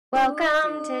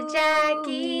Welcome to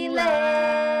Jackie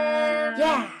Land.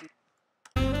 Yeah.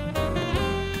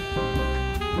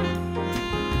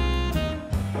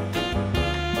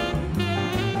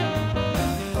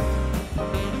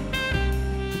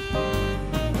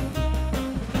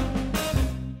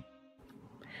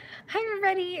 Hi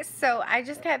everybody. So I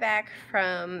just got back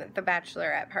from the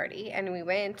Bachelorette party and we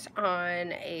went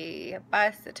on a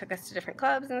bus that took us to different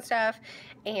clubs and stuff,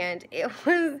 and it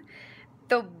was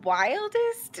the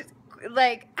wildest,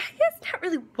 like, I guess not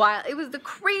really wild, it was the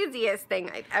craziest thing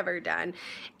I've ever done.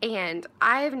 And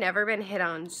I've never been hit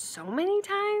on so many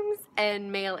times,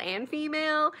 and male and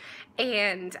female.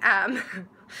 And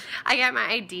I got my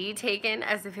ID taken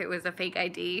as if it was a fake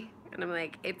ID, and I'm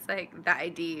like, it's like the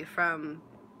ID from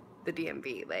the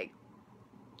DMV, like,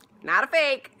 not a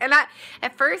fake. And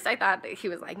at first I thought that he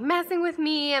was like messing with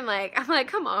me, and I'm like,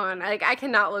 come on, like, I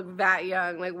cannot look that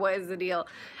young, like, what is the deal?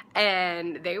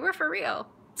 And they were for real.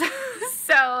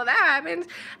 So that happened,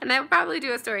 and I will probably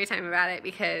do a story time about it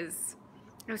because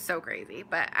it was so crazy.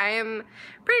 But I am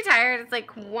pretty tired. It's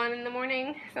like 1 in the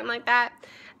morning, something like that.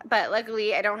 But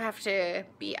luckily I don't have to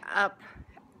be up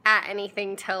at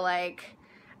anything till like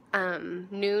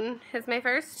noon is my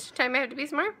first time I have to be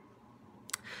somewhere.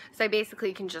 So I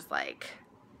basically can just like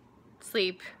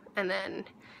sleep and then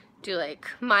do like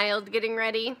mild getting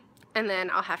ready, and then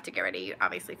I'll have to get ready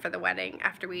obviously for the wedding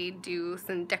after we do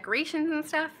some decorations and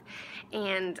stuff.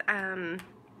 And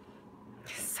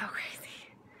so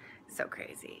crazy, so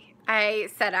crazy. I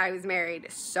said I was married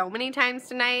so many times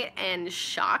tonight and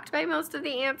shocked by most of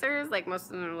the answers. Like, most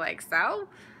of them were like, so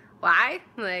why?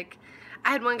 Like, I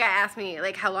had one guy ask me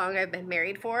like how long I've been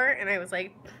married for, and I was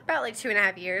like, about like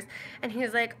 2.5 years. And he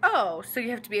was like, oh, so you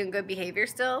have to be in good behavior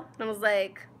still? And I was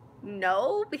like,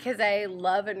 no, because I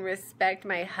love and respect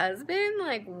my husband.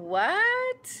 Like,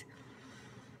 what?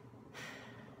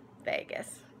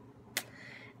 Vegas.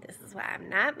 This is why I'm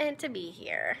not meant to be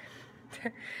here.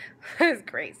 It was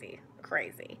crazy,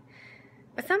 crazy.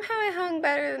 But somehow I hung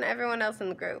better than everyone else in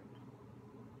the group.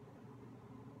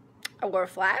 I wore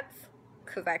flats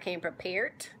because I came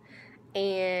prepared,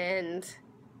 and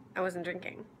I wasn't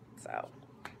drinking, so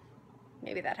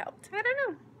maybe that helped. I don't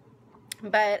know.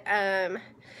 But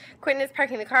Quentin is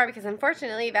parking the car because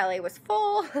unfortunately valet was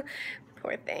full.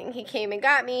 Poor thing. He came and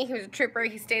got me. He was a trooper.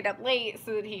 He stayed up late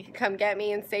so that he could come get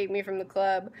me and save me from the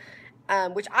club,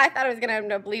 which I thought I was gonna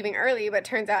end up leaving early, but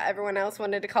turns out everyone else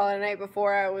wanted to call it a night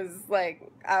before I was like,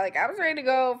 I was ready to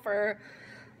go for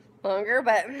longer,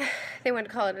 but they wanted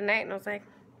to call it a night, and I was like,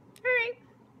 all right,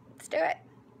 let's do it.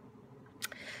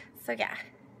 So yeah,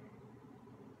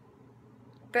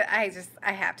 but I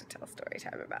have to tell story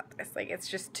time about this. Like, it's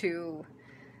just too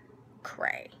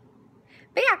cray.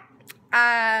 But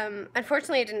yeah,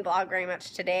 unfortunately I didn't vlog very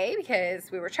much today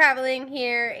because we were traveling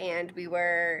here and we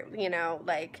were, you know,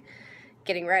 like,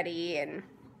 getting ready and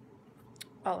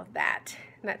all of that.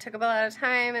 And that took up a lot of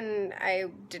time, and I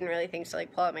didn't really think to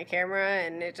like pull out my camera,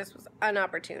 and it just was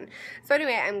inopportune. So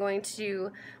anyway, I'm going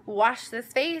to wash this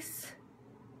face,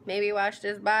 maybe wash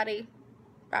this body,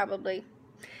 probably,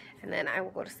 and then I will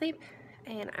go to sleep,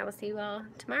 and I will see you all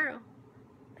tomorrow.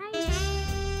 Bye.